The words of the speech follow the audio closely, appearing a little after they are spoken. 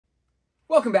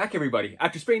Welcome back, everybody.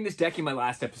 After spraying this deck in my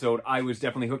last episode, I was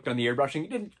definitely hooked on the airbrushing. It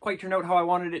didn't quite turn out how I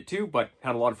wanted it to, but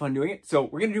had a lot of fun doing it. So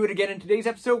we're going to do it again in today's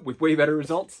episode with way better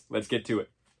results. Let's get to it.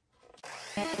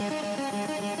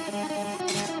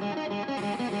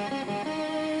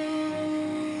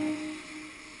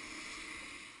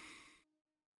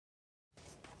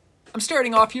 I'm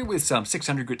starting off here with some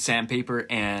 600 grit sandpaper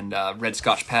and red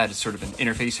Scotch pad as sort of an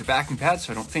interface or backing pad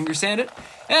so I don't finger sand it.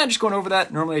 And just going over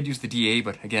that, normally I'd use the DA,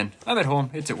 but again, I'm at home,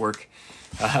 it's at work.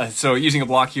 So using a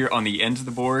block here on the ends of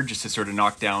the board just to sort of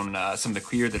knock down some of the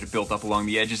clear that had built up along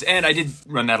the edges. And I did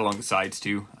run that along the sides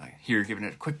too. Here, giving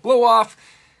it a quick blow off,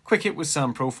 quick hit with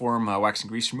some Proform wax and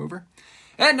grease remover.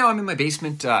 And now I'm in my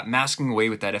basement masking away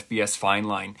with that FBS fine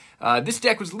line. This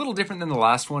deck was a little different than the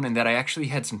last one in that I actually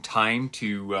had some time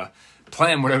to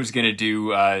plan what I was going to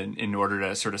do in order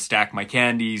to sort of stack my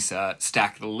candies,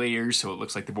 stack the layers so it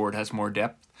looks like the board has more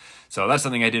depth. So that's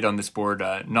something I did on this board,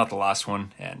 not the last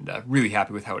one, and really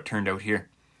happy with how it turned out here.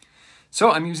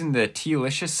 So I'm using the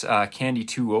Tealicious Candy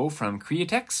 2.0 from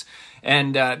Createx,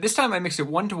 and this time I mixed it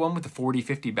 1-to-1 with the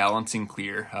 40-50 balancing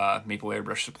clear. Maple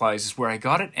Airbrush Supplies is where I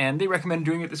got it, and they recommend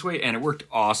doing it this way, and it worked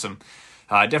awesome.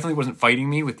 Definitely wasn't fighting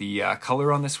me with the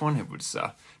color on this one. It was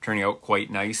turning out quite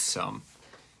nice,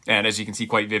 and as you can see,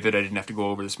 quite vivid. I didn't have to go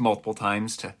over this multiple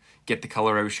times to get the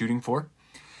color I was shooting for.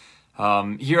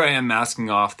 Here I am masking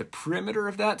off the perimeter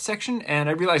of that section, and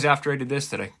I realized after I did this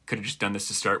that I could have just done this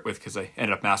to start with because I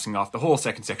ended up masking off the whole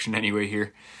second section anyway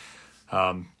here.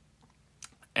 The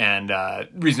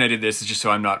reason I did this is just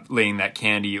so I'm not laying that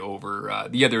candy over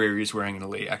the other areas where I'm going to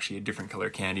lay actually a different color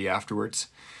candy afterwards.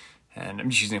 And I'm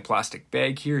just using a plastic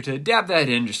bag here to dab that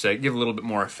in just to give a little bit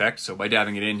more effect. So by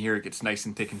dabbing it in here, it gets nice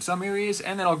and thick in some areas,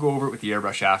 and then I'll go over it with the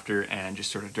airbrush after and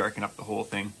just sort of darken up the whole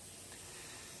thing.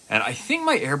 And I think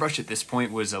my airbrush at this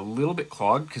point was a little bit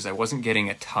clogged because I wasn't getting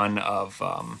a ton of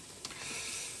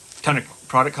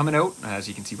product coming out, as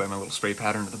you can see by my little spray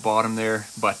pattern at the bottom there.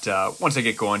 But once I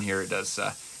get going here, it does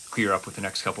clear up with the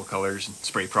next couple colors and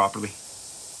spray properly.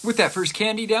 With that first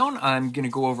candy down, I'm going to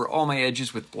go over all my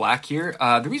edges with black here.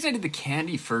 The reason I did the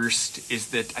candy first is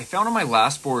that I found on my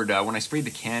last board, when I sprayed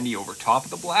the candy over top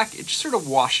of the black, it just sort of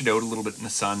washed it out a little bit in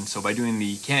the sun. So by doing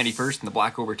the candy first and the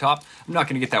black over top, I'm not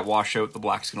going to get that wash out. The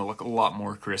black's going to look a lot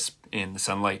more crisp in the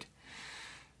sunlight.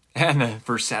 And the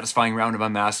first satisfying round of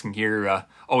unmasking here,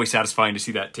 always satisfying to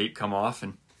see that tape come off.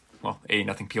 And, well,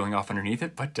 nothing peeling off underneath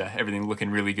it, but everything looking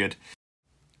really good.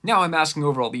 Now I'm masking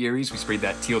over all the areas we sprayed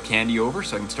that teal candy over,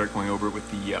 so I can start going over it with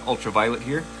the ultraviolet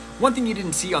here. One thing you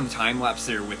didn't see on the time-lapse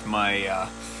there with my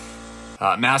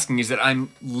masking is that I'm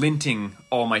linting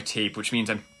all my tape, which means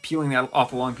I'm peeling that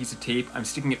off a long piece of tape. I'm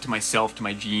sticking it to myself, to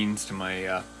my jeans, to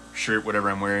my shirt, whatever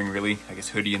I'm wearing really, I guess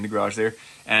hoodie in the garage there.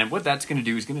 And what that's going to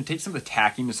do is going to take some of the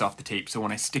tackiness off the tape, so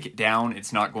when I stick it down,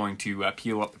 it's not going to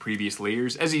peel up the previous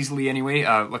layers as easily anyway.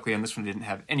 Luckily on this one, it didn't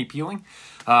have any peeling.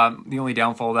 The only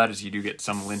downfall of that is you do get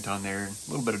some lint on there, and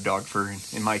a little bit of dog fur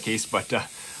in my case, but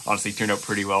honestly, it turned out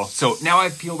pretty well. So now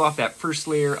I've peeled off that first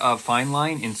layer of fine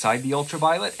line inside the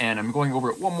ultraviolet, and I'm going over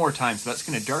it one more time, so that's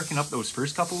going to darken up those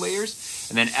first couple layers,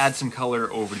 and then add some color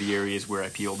over the areas where I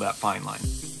peeled that fine line.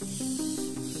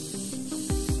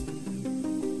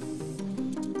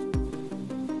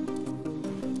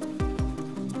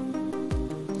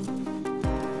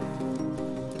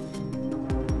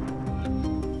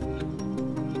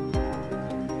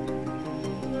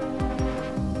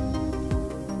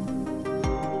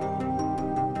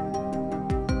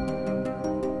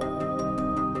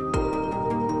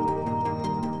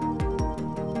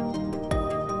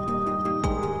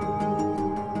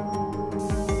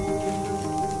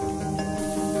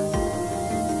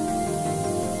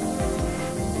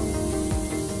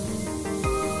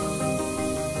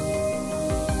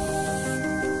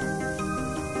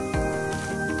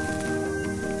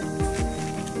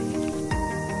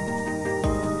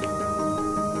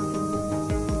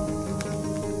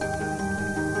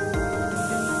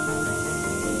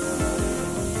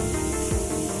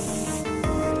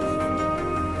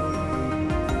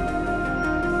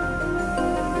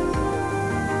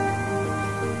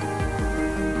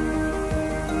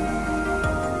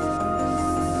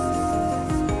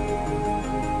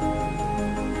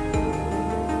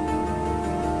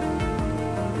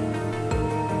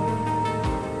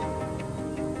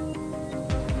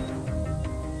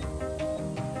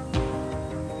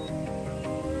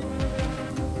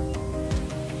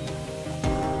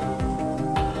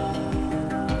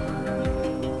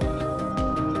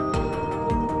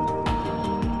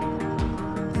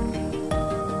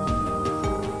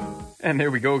 And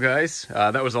there we go, guys.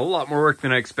 That was a lot more work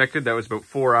than I expected. That was about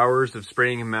 4 hours of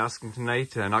spraying and masking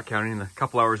tonight, not counting the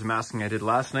couple hours of masking I did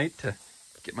last night to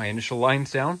get my initial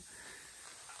lines down.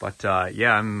 But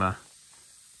yeah, I'm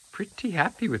pretty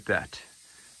happy with that.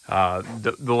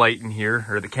 The light in here,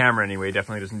 or the camera anyway,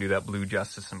 definitely doesn't do that blue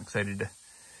justice. I'm excited to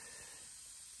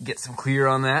get some clear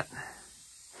on that.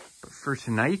 But for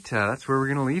tonight, that's where we're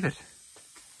going to leave it.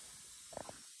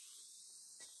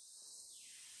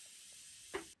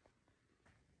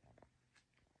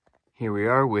 Here we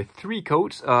are with 3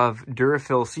 coats of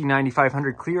Durafil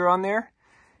C9500 clear on there.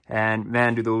 And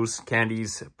man, do those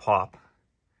candies pop.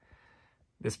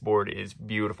 This board is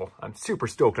beautiful. I'm super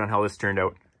stoked on how this turned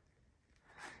out.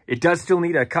 It does still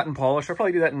need a cut and polish. I'll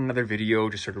probably do that in another video,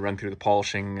 just sort of run through the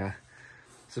polishing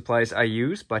supplies I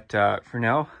use. But for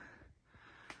now,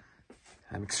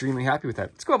 I'm extremely happy with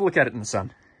that. Let's go have a look at it in the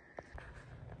sun.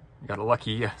 We got a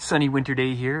lucky sunny winter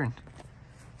day here in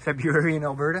February in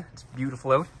Alberta. It's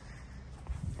beautiful out.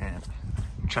 And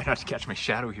try not to catch my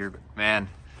shadow here, but man,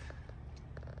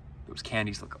 those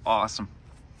candies look awesome.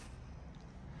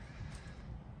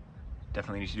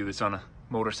 Definitely need to do this on a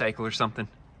motorcycle or something.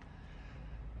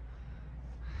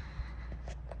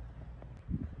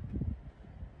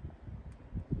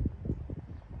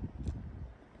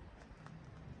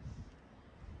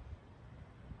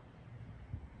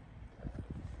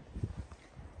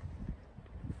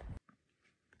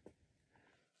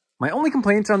 My only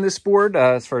complaints on this board,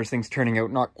 as far as things turning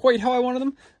out not quite how I wanted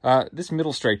them, this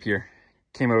middle stripe here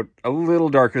came out a little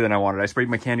darker than I wanted. I sprayed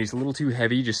my candies a little too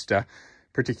heavy, just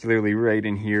particularly right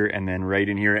in here and then right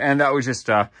in here. And that was just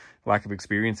lack of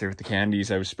experience there with the candies.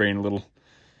 I was spraying a little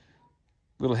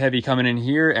heavy coming in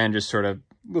here and just sort of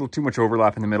a little too much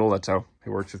overlap in the middle. That's how it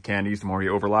works with candies. The more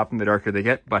you overlap them, the darker they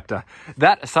get. But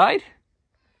that aside,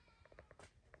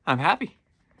 I'm happy.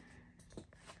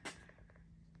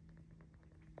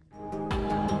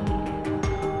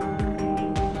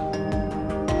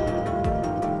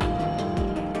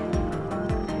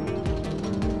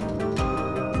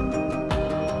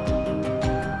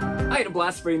 I had a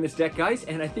blast spraying this deck, guys,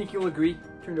 and I think you'll agree,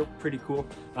 turned out pretty cool.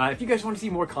 If you guys want to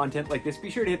see more content like this, be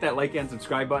sure to hit that like and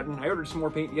subscribe button. I ordered some more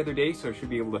paint the other day, so I should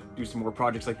be able to do some more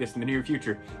projects like this in the near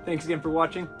future. Thanks again for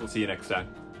watching. We'll see you next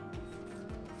time.